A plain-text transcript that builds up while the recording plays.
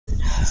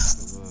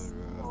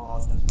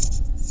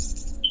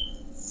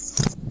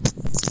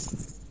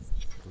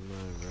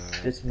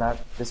This map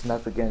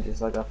again,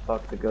 just like I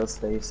fucked the ghost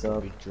face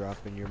up. Be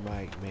dropping your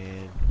mic,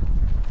 man.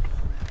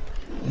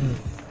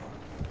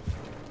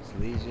 It's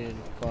Legion,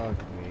 fuck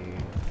me.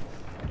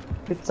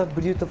 It's a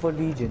beautiful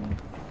Legion.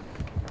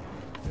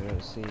 I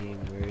don't see him.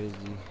 Where is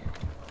he?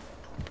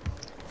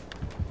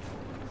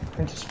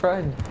 And just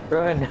run.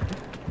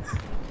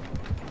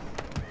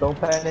 Don't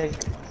panic.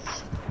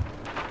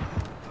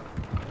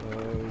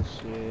 Oh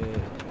shit.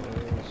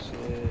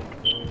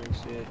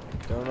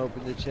 Don't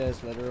open the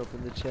chest. Let her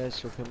open the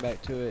chest. She'll come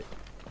back to it.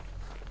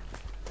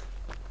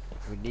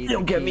 We need. You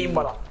don't get me,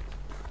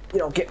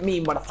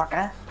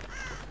 motherfucker.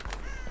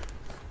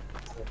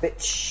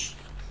 Bitch.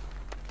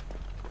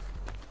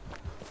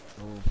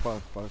 Oh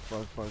fuck.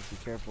 Be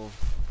careful.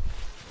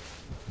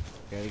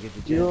 Gotta get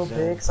the You gens done.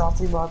 big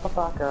salty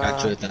motherfucker.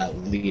 Got you with that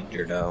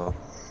leader though.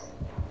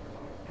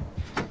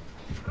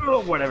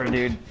 Oh, whatever,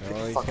 dude.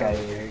 Oh, he's Fuck coming.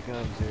 outta here. Here he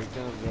comes. Oh,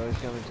 he's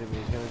coming to me.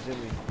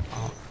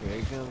 Here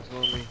he comes for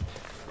me.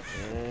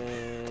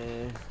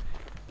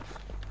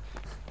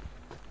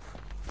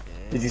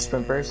 Did you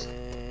sprint first?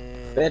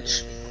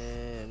 Bitch.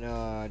 No,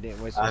 I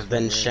didn't waste my I've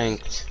been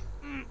sprint. shanked.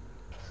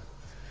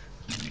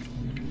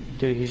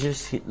 Dude,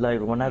 like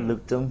when I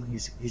looped him,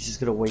 he's just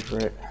gonna wait for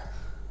it.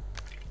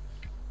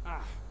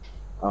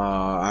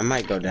 I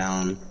might go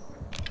down.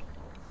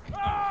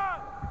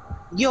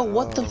 Yo,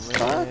 what the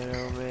fuck?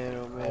 Oh man,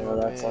 Oh,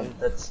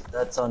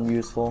 that's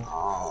unuseful.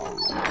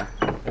 Oh,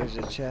 There's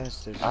a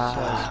chest.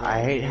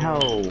 I hate how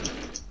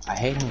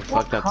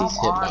fucked up these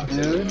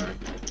hitboxes are.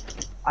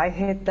 I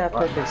hit that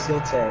perfect skill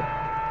check.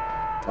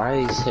 Why are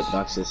these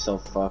hitboxes so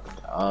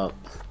fucked up?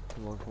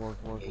 Come on.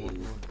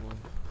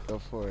 Go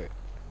for it.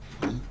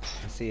 I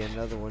see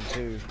another one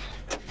too.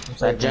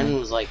 That gen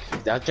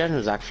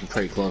was actually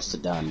pretty close to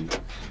done.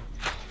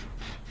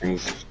 And he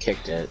just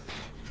kicked it.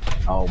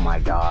 Oh my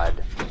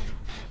god.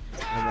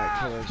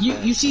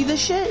 You see this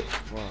shit?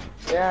 Wow.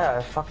 Yeah,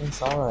 I fucking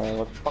saw that.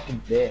 What a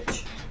fucking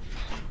bitch.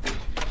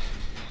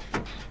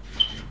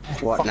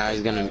 What? Now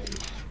he's gonna...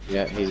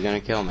 Yeah, he's gonna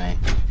kill me.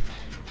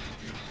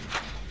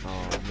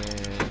 Oh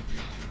man.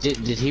 Did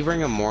he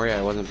bring a Moria?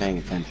 I wasn't paying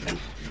attention.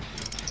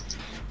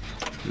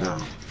 No.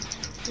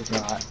 He's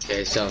not.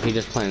 Okay, so he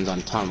just plans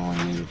on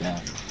tunneling me to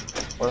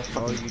death. What a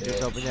Oh, fucking you bitch.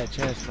 just opened that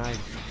chest. Nice.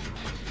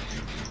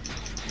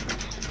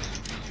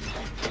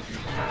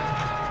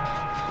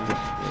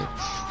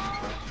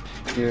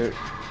 You're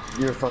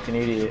a fucking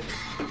idiot.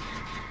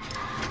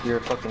 You're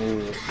a fucking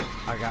idiot.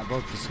 I got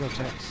both the skill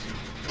checks.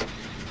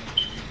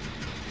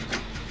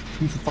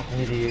 He's a fucking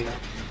idiot.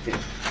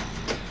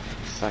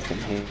 Fucking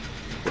hate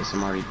this.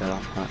 I'm already dead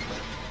on that.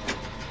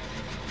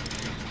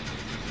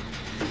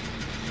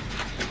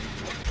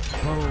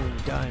 Boom,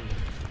 done.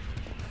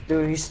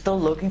 Dude, he's still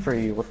looking for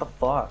you. What the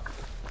fuck?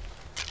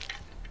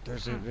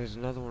 There's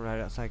another one right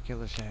outside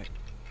Killer Shack.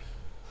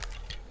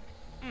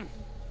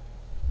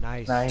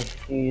 Nice. Nice.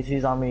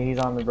 He's on me,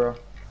 bro.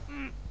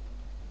 I'm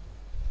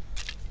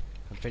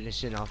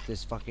finishing off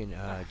this fucking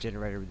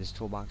generator with this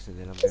toolbox, and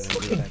then I'm gonna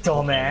do that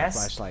dumbass.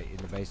 flashlight in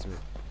the basement.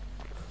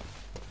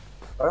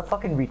 What a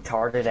fucking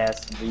retarded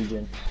ass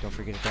Legion. Don't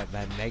forget that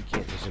med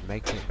kit. There's a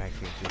med kit back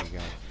here for you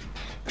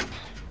guys.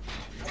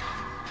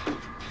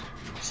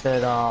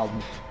 Said,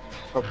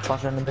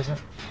 flash in the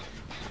basement?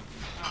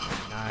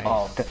 Nice.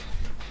 Oh, okay.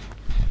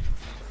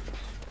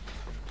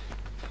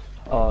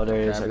 Oh,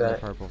 there he is. Grabbing I got the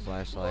it. purple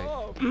flashlight.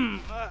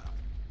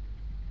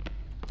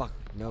 Fuck,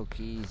 no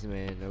keys,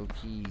 man. No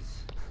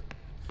keys.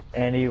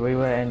 Andy, where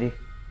you at, Andy?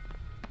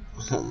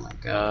 Oh my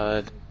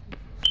god.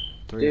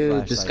 3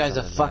 Dude, this flashlights guy's a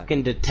on the map.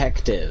 fucking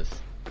detective.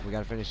 We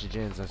gotta finish the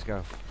gens. Let's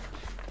go.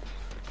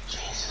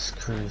 Jesus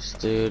Christ,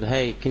 dude.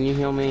 Hey, can you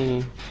heal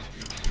me?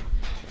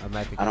 I'm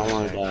at the I don't Killer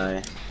want to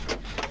Shack. die.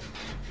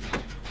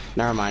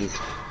 Never mind.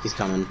 He's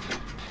coming.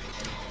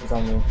 He's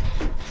on me.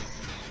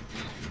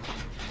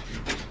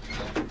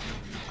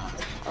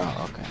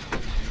 Oh, okay.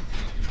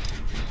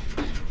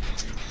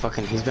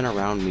 Fucking, he's been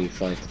around me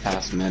for like the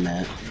past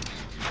minute.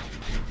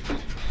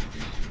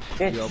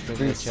 Bitch, You opened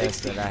the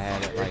chest 360. that I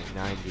had at like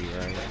 90,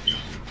 right?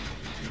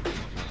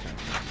 Okay.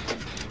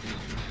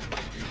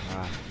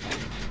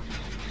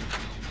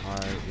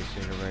 Alright, this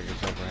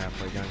generator's over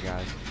halfway done,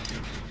 guys.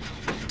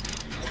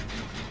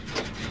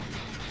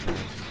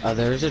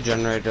 There's a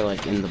generator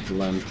like in the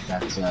blimp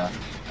that's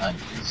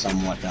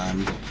somewhat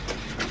done.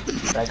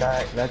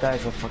 That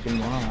guy's a fucking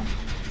moron.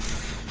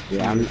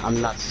 Yeah,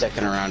 I'm not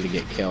sticking around to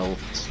get killed.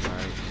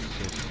 Alright,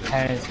 just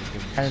Hands- we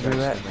can hands stretch do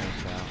that. the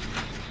match out.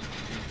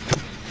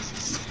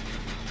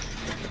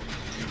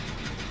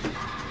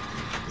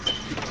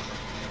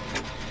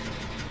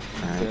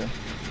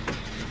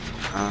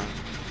 Alright.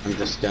 I'm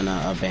just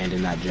gonna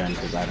abandon that gen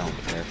because I don't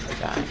care if I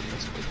die.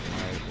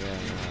 Alright, yeah,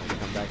 no,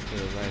 come back to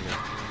it later.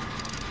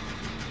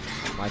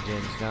 My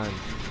gen's done.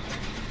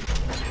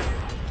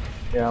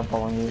 Yeah, I'm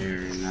following you.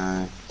 Very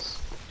nice.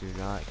 Do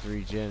not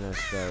 3-gen us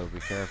though, be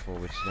careful,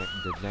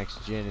 the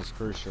next gen is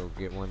crucial.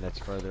 Get one that's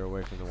further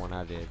away from the one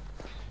I did.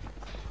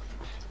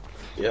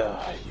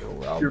 Yeah,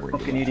 You're a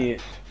fucking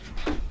idiot.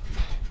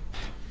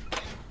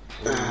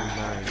 Ooh,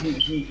 nice.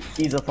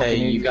 He's a fucking Hey,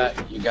 idiot.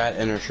 you got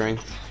inner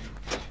strength?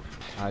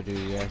 I do,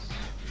 yes.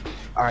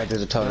 Alright,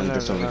 there's a totem No,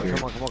 just no, over no, here.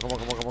 come on, come on, come on,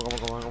 come on, come on, come on,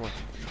 come on, come on.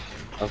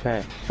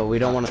 Okay, but we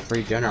don't want to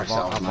 3-gen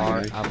ourselves,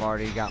 my guy. I've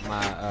already got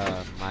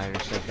my my inner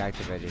strength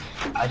activated.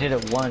 I did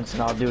it once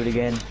and I'll do it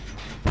again.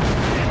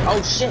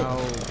 Oh shit!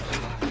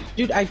 No.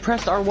 Dude, I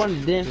pressed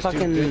R1, it didn't Just do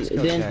fucking, good it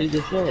skill didn't check. do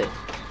the shit.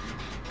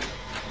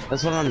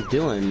 That's what I'm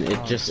doing. It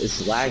Oh, just,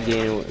 it's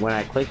lagging. When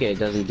I click it, it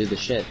doesn't do the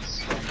shits.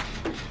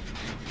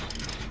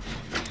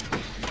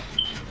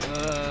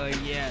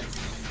 Yes.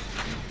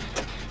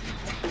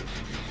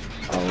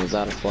 Oh, was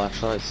that a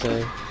flashlight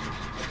say?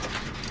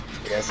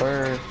 Yes,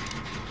 sir.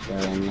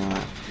 Yeah, I'm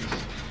not.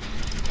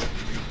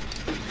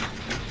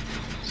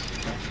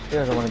 He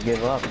doesn't want to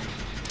give up.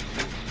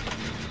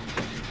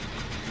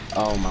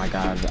 Oh my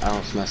god, I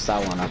almost messed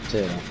that one up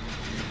too.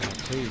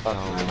 Please Fuck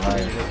don't. my I'm life.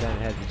 gonna get done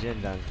and have the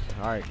gen done.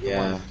 Alright, come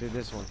Yeah. on, let's do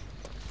this one.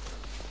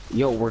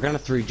 Yo, we're gonna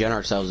 3-gen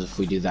ourselves if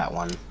we do that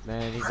one.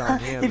 Man, he's on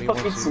him. He he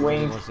fucking wants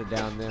swings. to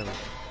down them.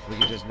 We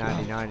can just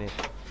 99 it.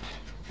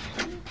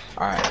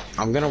 Alright,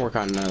 I'm gonna work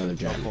on another Go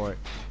gen. for it.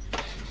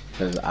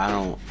 Cause I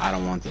don't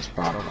want this Go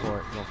problem. for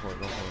it. Go for it.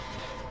 Go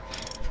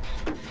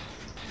for it.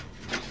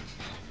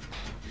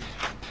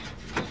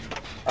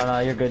 Oh no,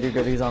 you're good,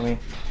 he's on me.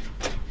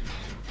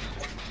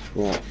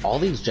 Well, all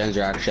these gens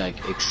are actually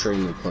like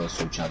extremely close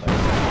to each other.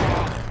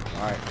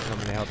 Alright, I'm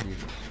coming to help you.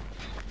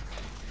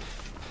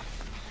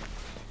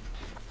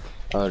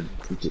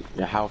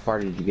 How far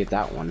did you get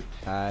that one?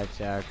 It's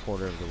a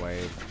quarter of the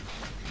way.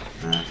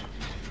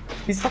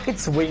 He's fucking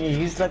swinging,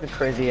 he's like a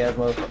crazy ass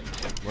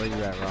motherfucker. Where you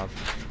at, Rob?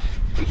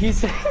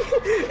 He's...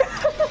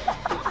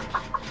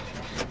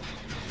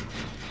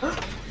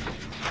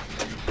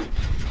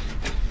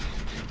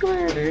 Come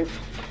here, dude.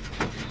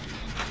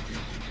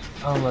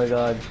 Oh my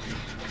god.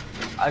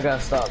 I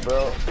gotta stop,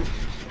 bro.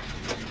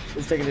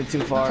 It's taking it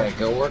too far. Okay,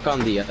 go work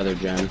on the other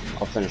gen.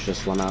 I'll finish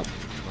this one up.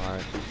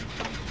 Alright.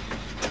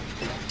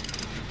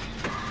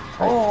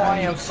 Oh, I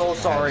am so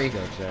sorry. Go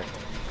check.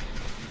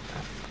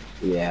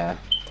 Yeah.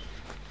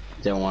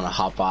 Didn't want to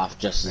hop off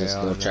just as this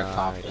Hell skill check nah,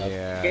 popped up.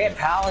 Yeah. Get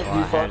pallet, Well,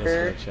 you I had a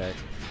fucker. skill check.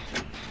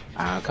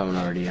 I'm coming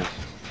over to you.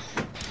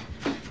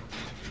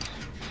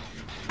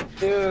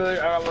 Dude,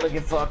 I don't wanna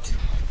get fucked.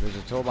 There's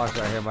a toolbox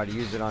right here. I'm about to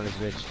use it on this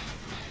bitch.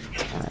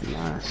 Alright,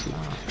 nice,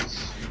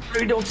 nice. No,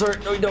 you don't, sir.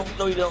 No, you don't.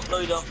 No, you don't. No,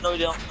 you don't. No, you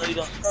don't. No, you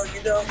don't. No,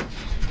 you don't.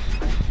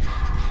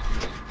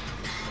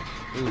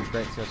 Ooh,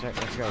 great skill check.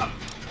 Let's go.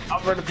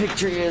 I'm where the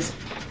picture is.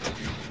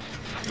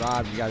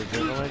 Rob, you got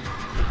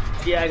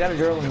adrenaline? Yeah, I got a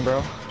adrenaline,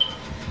 bro.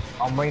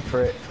 I'm waiting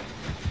for it.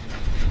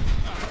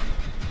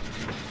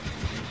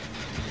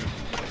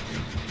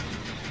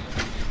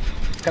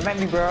 Come at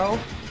me, bro.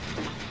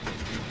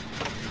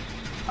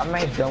 I'm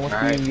not done with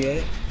Alright. you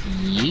yet.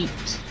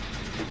 Yeet.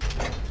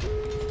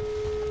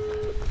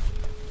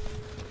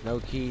 No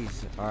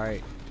keys.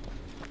 Alright.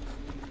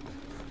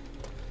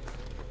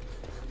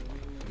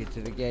 Get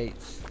to the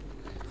gates.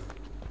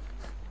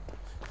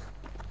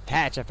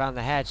 Hatch. I found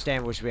the hatch.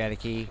 Damn, wish we had a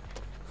key.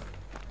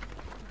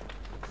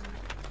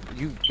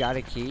 You got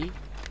a key?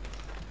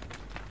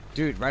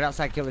 Dude, right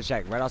outside Killer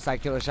Shack. Right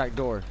outside Killer Shack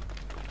door.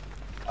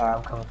 Alright,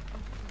 I'm coming.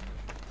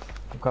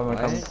 I'm coming, I'm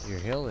coming. What? You're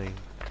healing.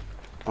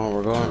 Oh,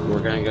 we're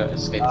gonna go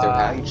escape through He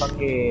hatch.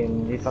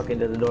 fucking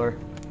did the door.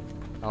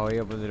 Oh, he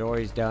opened the door.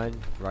 He's done.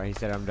 Right, he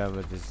said I'm done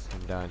with this.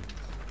 I'm done.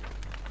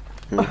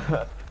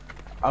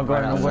 I'm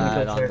Right going to win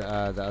outside the on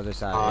picture. the other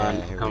side. On,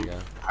 Yeah, here come. we go.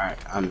 Alright,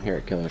 I'm here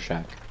at Killer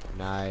Shack.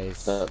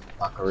 Nice. What's up,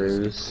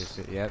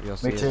 buckaroos? Yep, you'll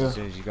see Me us too. as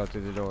soon as you go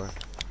through the door.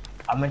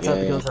 I'm inside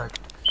the Yeah. kill track.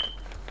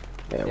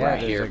 Yeah, Yeah, right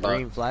there's here, a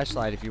green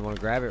flashlight if you want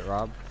to grab it,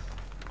 Rob.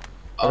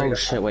 Oh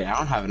shit, wait, I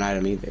don't have an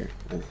item either.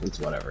 It's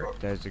whatever.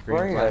 There's a Where are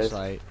green you guys?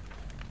 flashlight.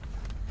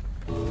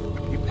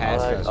 You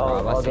passed us,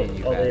 Rob. I seen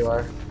you there you pass are.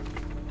 us.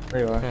 There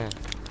you are.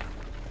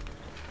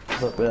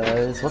 What's up,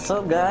 guys? What's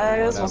up,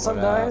 guys? What's up,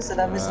 What up? guys? Did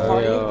I miss the Oh,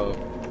 party?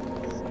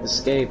 Yo,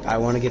 escape. I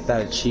want to get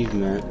that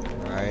achievement.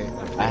 Right.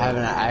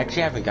 I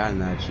actually haven't gotten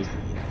that achievement.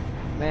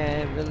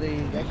 Man, really?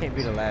 That can't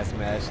be the last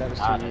match. That was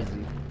too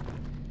easy.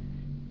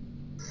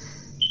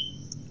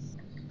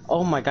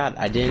 Oh my god,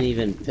 I didn't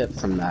even pip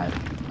from that.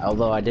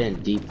 Although I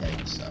didn't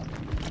deep-pip, so.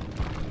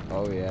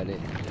 Oh yeah,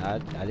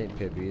 I didn't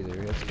pip either.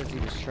 That's because he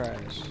was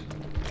trash.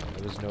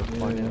 It was no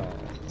fun at all.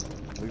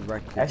 We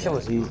wrecked That shit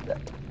was easy.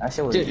 That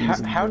shit was Dude,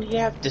 easy. how do you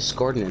have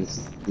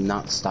discordance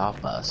not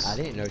stop us? I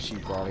didn't know she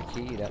brought a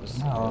key. That was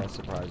No. that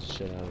surprised the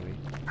shit out of me.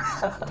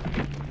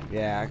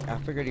 Yeah, I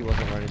figured he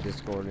wasn't running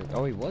Discordance.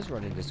 Oh, he was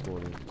running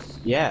Discordance.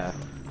 Yeah.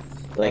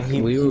 Like, And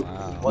he-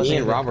 Wow. me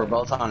and Rob were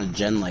both on a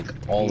gen, like,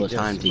 all He the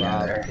time just-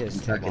 Rob together.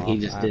 pissed And him fucking he off.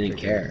 just I didn't figured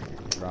care.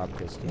 Rob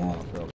pissed him Yeah. off real